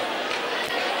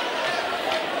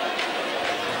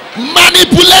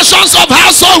 Manipulations of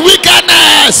household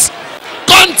wickedness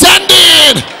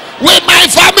contending with my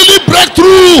family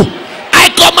breakthrough. I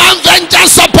command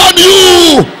vengeance upon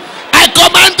you. I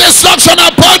command destruction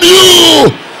upon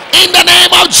you in the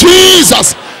name of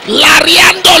Jesus.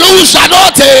 Lariando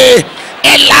Lujanote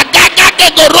Elagaga de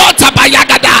Gorota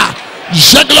Bayagada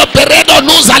Jeglo Peredo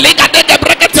Nuzaliga de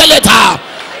Breketeleta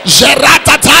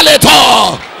Gerata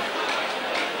Taleto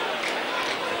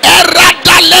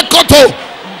Erada Lekoto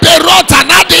Berota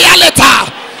Nadialeta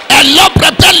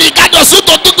Elopre Peligado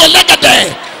Suto Tuto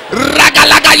Legade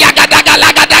Ragalaga Yagadaga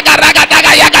Lagadaga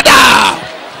Ragadaga Yagada.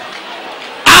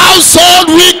 Household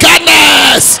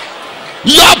wickedness.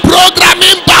 Your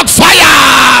programming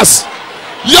backfires.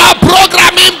 Your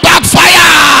programming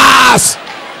backfires.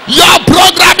 Your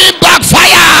programming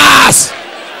backfires.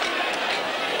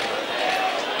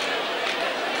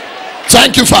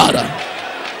 Thank you, Father.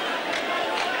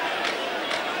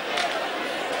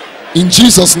 In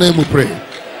Jesus' name we pray.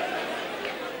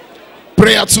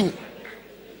 Prayer 2.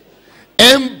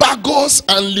 Embargoes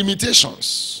and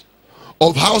limitations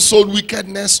of household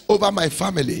wickedness over my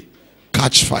family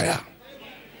catch fire.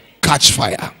 Catch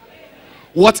fire.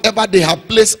 Whatever they have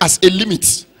placed as a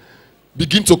limit,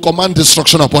 begin to command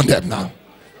destruction upon them now.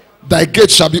 Thy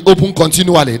gate shall be open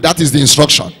continually. That is the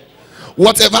instruction.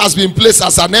 Whatever has been placed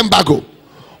as an embargo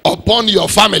upon your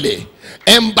family.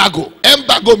 Embargo.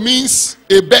 Embargo means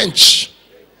a bench,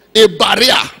 a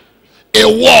barrier, a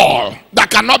wall that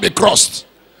cannot be crossed.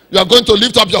 You are going to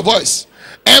lift up your voice.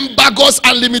 Embargoes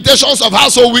and limitations of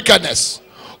household wickedness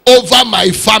over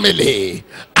my family,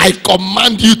 I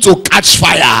command you to catch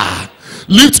fire.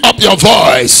 Lift up your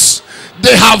voice.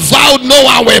 They have vowed no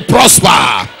one will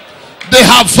prosper. They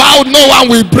have vowed no one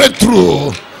will break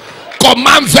through.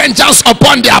 Command vengeance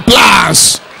upon their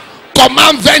plans.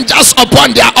 Command vengeance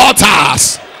upon their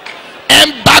altars.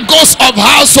 Embargoes of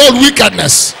household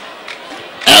wickedness.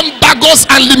 Embargoes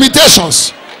and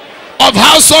limitations of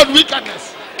household wickedness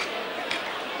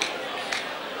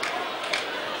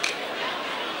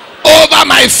over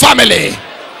my family,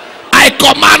 I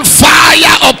command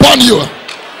fire upon you.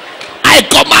 I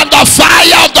command the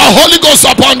fire of the Holy Ghost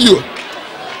upon you.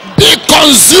 Be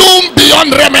consumed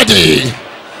beyond remedy.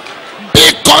 Be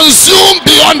consumed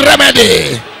beyond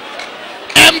remedy.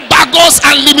 Embargoes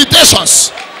and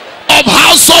limitations of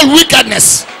household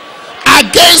wickedness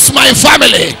against my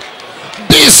family,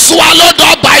 be swallowed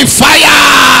up by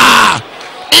fire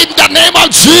in the name of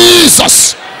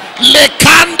Jesus.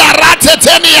 Lekanda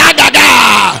rateteni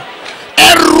agaga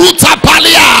eruta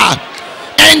palia.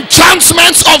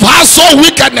 Enchantments of household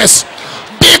wickedness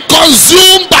be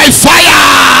consumed by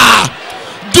fire.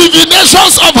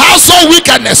 Divinations of household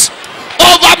wickedness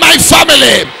over my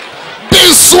family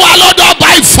be swallowed up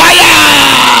by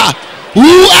fire.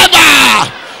 Whoever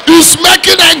is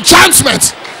making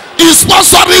enchantments, is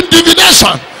sponsoring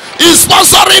divination, is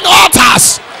sponsoring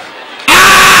altars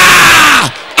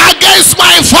against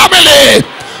my family,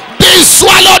 be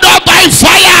swallowed up by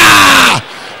fire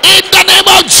in the name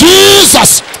of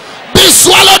Jesus. Be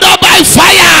swallowed up by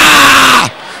fire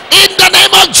in the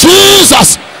name of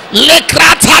Jesus.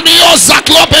 Lekratanio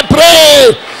zaklope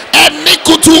pre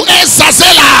enikutu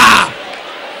esazela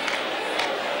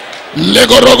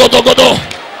legorogodogodo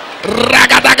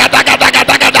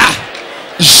ragadagadagadagada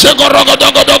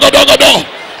jegorogodogodogodogodo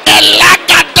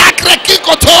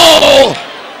elagadakrekikoto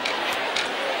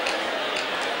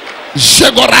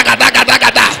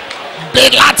jegoragadagada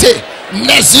belate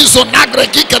nezizo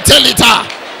nagrekiketelita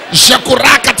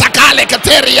jekuraka takale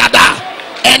keteriada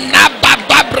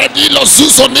enabababredilo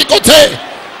zuzo nikote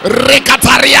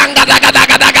Rekatarianga daga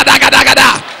daga daga daga daga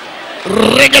da.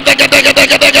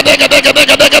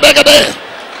 Regedegedegedegedegedegedegedegede.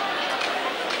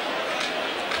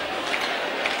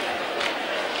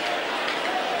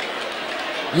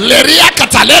 Leria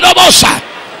katalero bosha.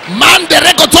 Mande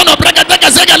rekotono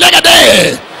bregedege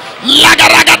zegelegede.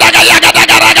 Lagaraga daga yaga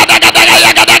daga raga daga daga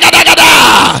yaga daga daga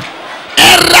da.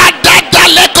 Eradada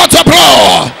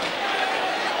lekotobro.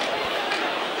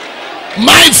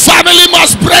 My family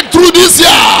must break through this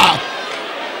year.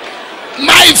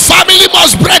 My family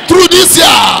must break through this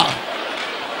year.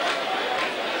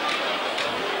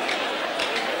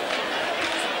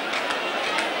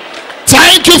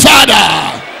 Thank you,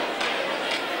 Father.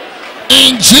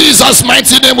 In Jesus'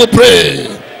 mighty name we pray.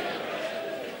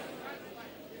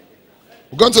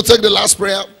 We're going to take the last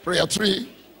prayer, prayer 3.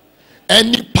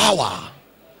 Any power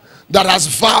that has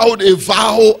vowed a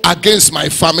vow against my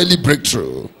family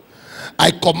breakthrough,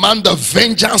 I command the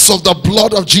vengeance of the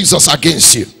blood of Jesus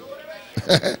against you.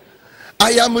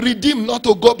 I am redeemed not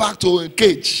to go back to a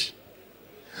cage.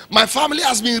 My family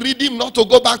has been redeemed not to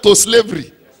go back to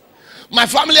slavery. My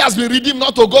family has been redeemed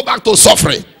not to go back to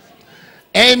suffering.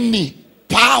 Any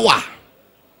power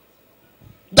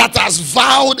that has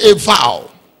vowed a vow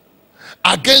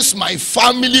against my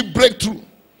family breakthrough,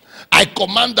 I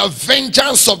command the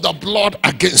vengeance of the blood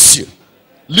against you.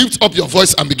 Lift up your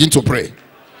voice and begin to pray.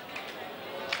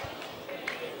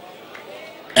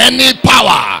 Any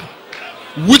power,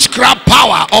 witchcraft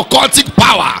power, occultic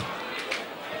power,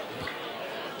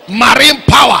 marine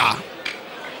power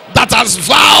that has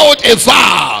vowed a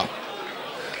vow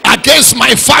against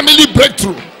my family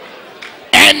breakthrough,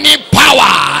 any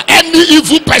power, any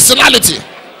evil personality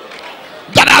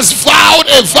that has vowed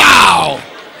a vow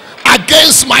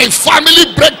against my family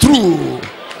breakthrough,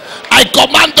 I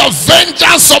command the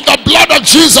vengeance of the blood of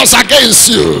Jesus against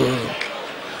you.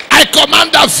 I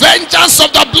command the vengeance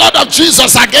of the blood of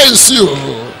Jesus against you.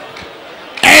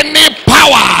 Any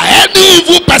power, any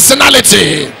evil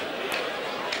personality,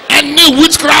 any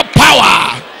witchcraft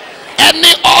power,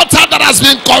 any altar that has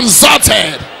been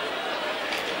consulted,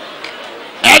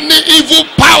 any evil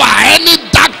power, any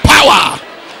dark power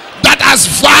that has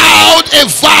vowed a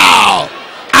vow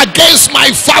against my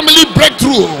family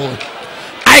breakthrough,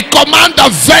 I command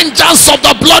the vengeance of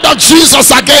the blood of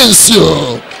Jesus against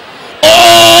you.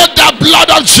 Oh, the blood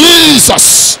of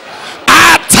Jesus,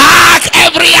 attack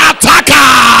every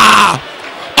attacker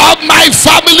of my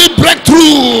family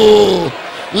breakthrough.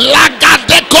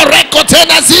 Lagade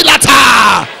korekotena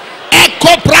zilata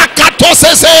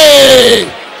ekoprakatosese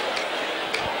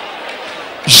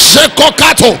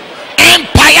jekokato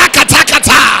empaya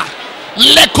katakata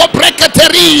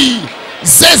lekopreketeri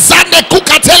zezane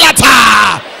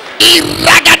kukatelata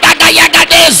iragadaga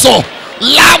yagadezo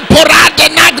lamporade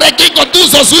nagregigo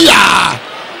duzo zuya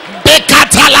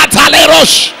bekatalata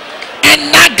lerosh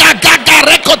enagagaga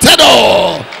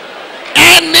rekoteno.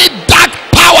 Any dark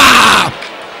power,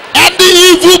 any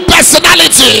evil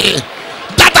personality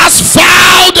that has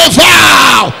vowed a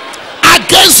vow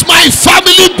against my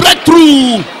family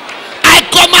breakthrough, I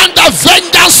command the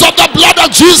vengeance of the blood of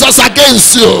Jesus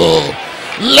against you.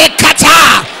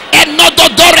 Lekata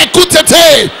enododore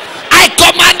kutete. I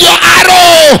command your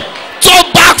arrow to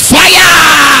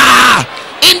backfire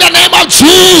in the name of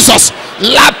Jesus.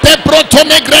 La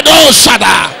peprotonegredo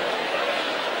shada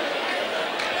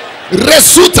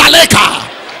resutaleka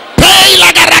pei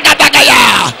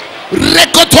lagaragadagaya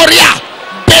rekotoria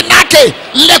benake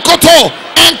lekoto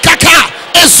enkaka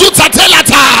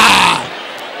esutatelata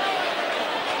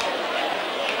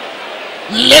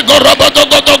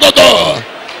legorogodogodogodo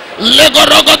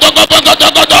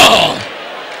legorogodogodogodo.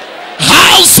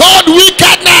 Household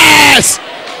wickedness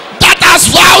that has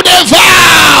vowed a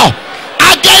vow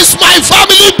against my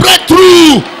family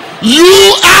breakthrough, you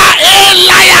are a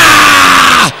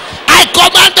liar. I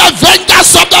command the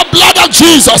vengeance of the blood of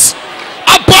Jesus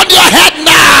upon your head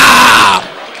now.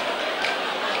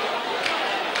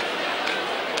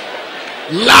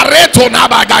 Lareto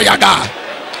nabagayaga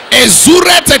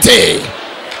ezuretete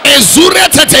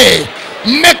ezuretete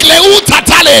mekleu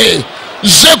tatale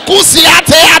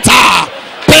jekusiateata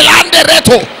pelande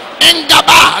reto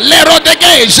engaba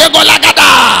lerodege jegolagada.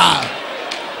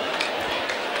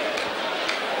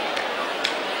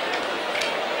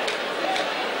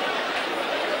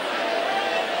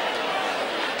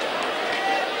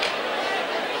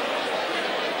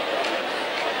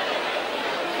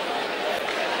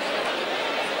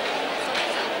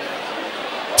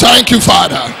 Thank you,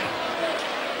 Father.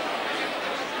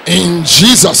 In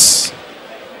Jesus'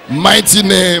 mighty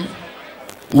name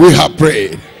we have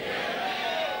prayed.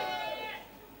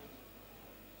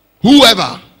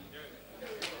 Whoever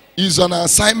is on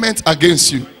assignment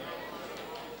against you.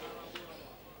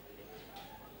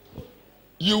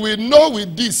 You will know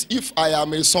with this if I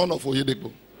am a son of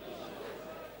Oyedepo.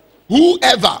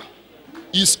 Whoever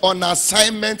is on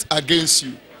assignment against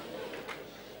you,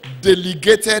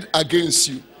 delegated against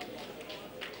you,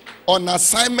 on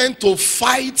assignment to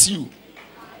fight you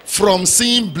from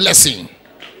seeing blessing,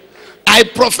 I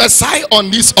prophesy on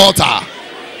this altar,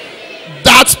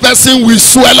 that person will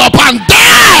swell up and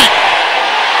die.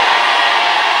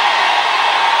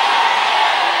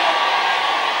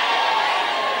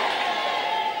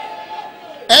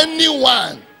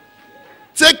 Anyone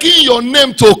taking your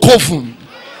name to coven,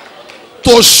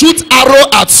 to shoot arrow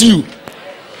at you,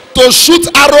 to shoot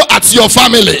arrow at your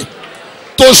family,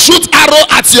 to shoot arrow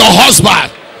at your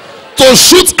husband, to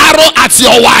shoot arrow at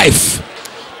your wife,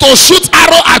 to shoot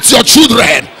arrow at your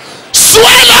children,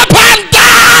 swell up and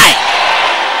die.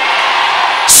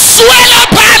 Swell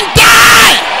up and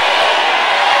die.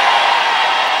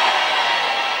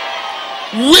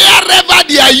 Wherever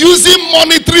they are using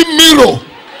monitoring mirror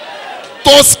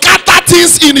to scatter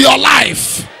things in your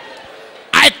life,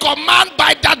 I command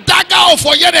by the dagger of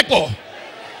Oyedepo,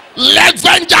 let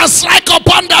vengeance strike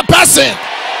upon the person.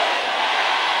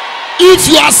 If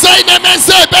you are saying amen,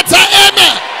 say better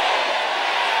amen.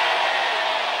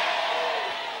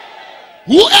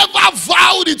 Whoever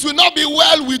vowed it will not be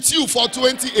well with you for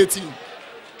 2018,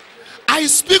 I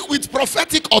speak with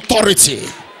prophetic authority.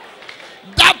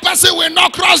 That person will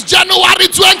not cross January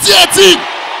 2018.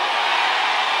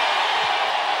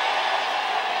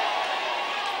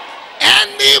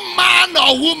 Any man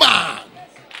or woman,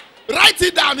 write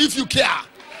it down if you care.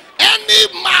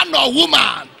 Any man or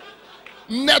woman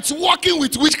networking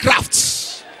with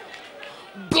witchcraft,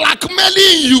 blackmailing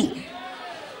you,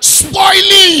 spoiling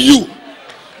you,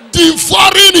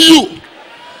 devouring you,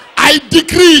 I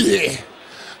decree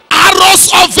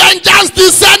arrows of vengeance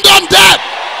descend on them.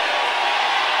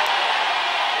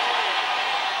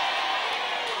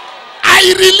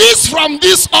 I release from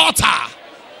this altar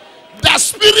the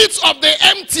spirits of the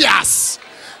emptiers.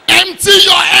 Empty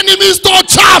your enemies to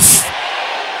chaff.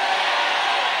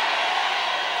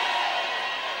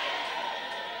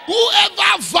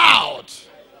 Whoever vowed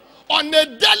on a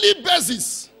daily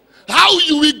basis how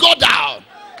you will go down,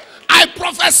 I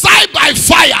prophesy by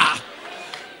fire.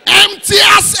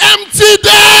 Emptiers, empty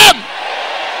them.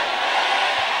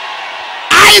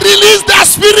 I release the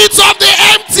spirits of the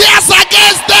emptiers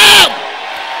against them.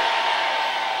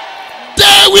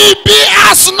 They will be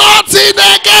as nothing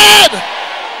again.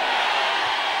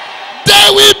 They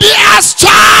will be as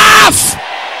chaff.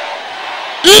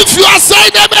 If you are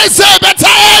saying amen, say better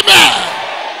amen.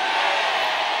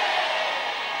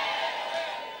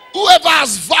 Whoever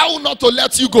has vowed not to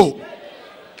let you go,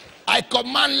 I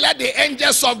command, let the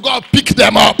angels of God pick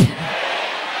them up.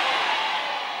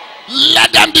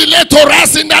 Let them be laid to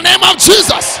rest in the name of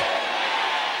Jesus.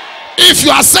 If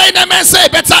you are saying amen, say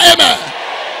better amen.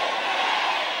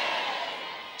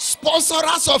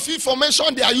 Sponsors of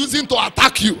information they are using to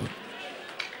attack you,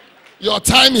 your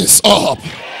time is up.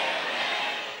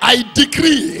 I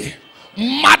decree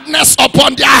madness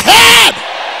upon their head.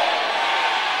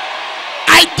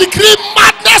 I decree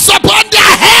madness upon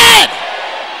their head.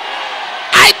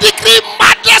 I decree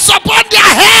madness upon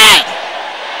their head.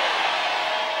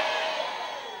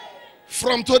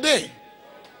 From today,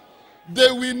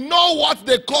 they will know what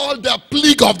they call the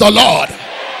plague of the Lord.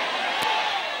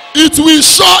 It will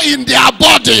show in their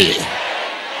body.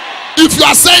 If you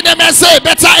are saying amen, say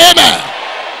better amen.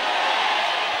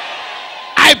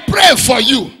 I pray for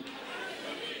you.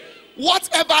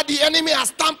 Whatever the enemy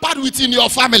has tampered with in your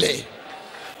family,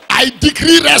 I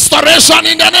decree restoration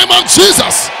in the name of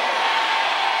Jesus.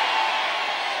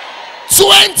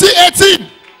 2018,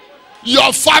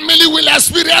 your family will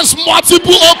experience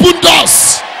multiple open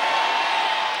doors.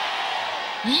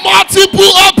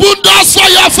 Multiple open doors for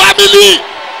your family.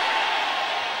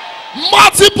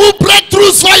 Multiple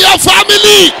breakthroughs for your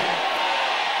family.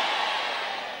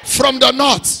 From the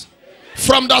north,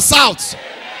 from the south,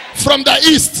 from the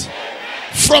east,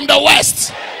 from the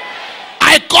west,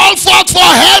 I call forth for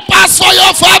helpers for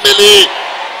your family.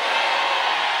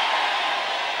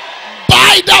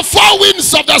 By the four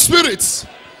winds of the spirits,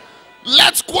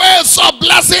 let quails of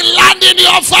blessing land in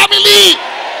your family.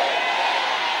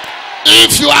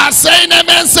 If you are saying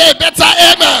amen, say better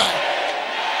amen.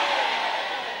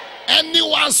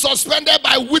 Anyone suspended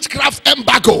by witchcraft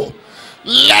embargo,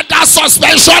 let that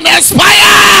suspension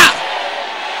expire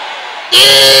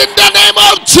in the name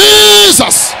of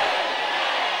Jesus.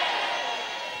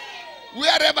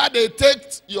 Wherever they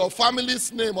take your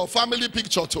family's name or family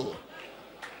picture to,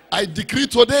 I decree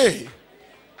today,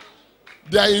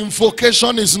 Their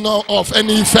invocation is not of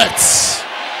any effect.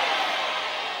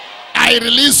 I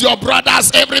release your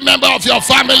brothers, every member of your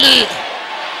family,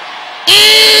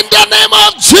 in the name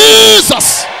of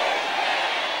Jesus.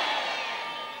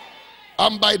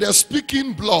 And by the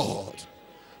speaking blood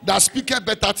that speaketh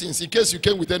better things, in case you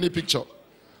came with any picture,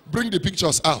 bring the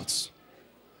pictures out.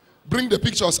 Bring the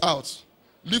pictures out.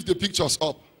 Lift the pictures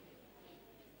up.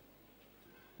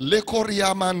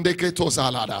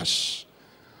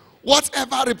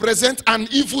 Whatever represents an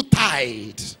evil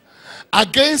tide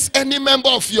against any member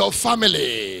of your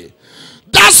family,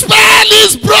 the spell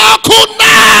is broken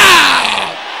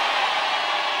now.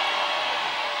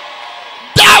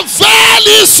 The veil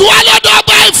is swallowed up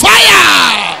by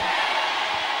fire.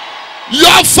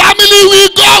 Your family will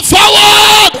go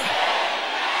forward.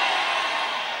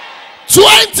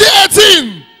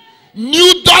 2018,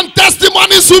 new dawn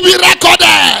testimonies will be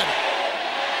recorded.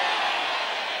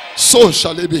 So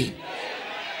shall it be.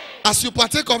 As you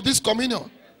partake of this communion,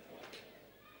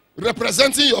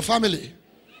 representing your family,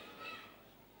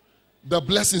 the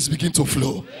blessings begin to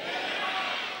flow.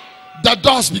 The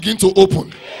doors begin to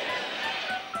open.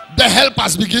 The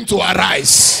helpers begin to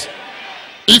arise.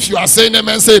 If you are saying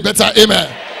amen, say better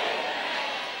amen.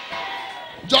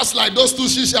 Just like those two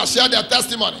shishas share their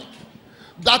testimony.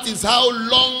 That is how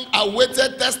long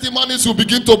awaited testimonies will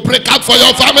begin to break out for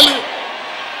your family.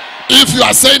 If you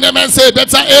are saying amen, say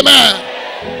better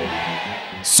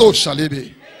amen. So shall it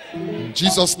be. In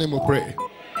Jesus' name we pray.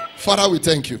 Father, we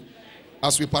thank you.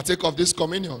 As we partake of this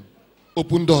communion,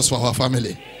 open doors for our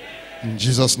family. In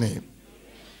Jesus' name.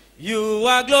 You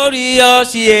are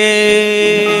glorious,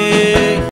 yeah.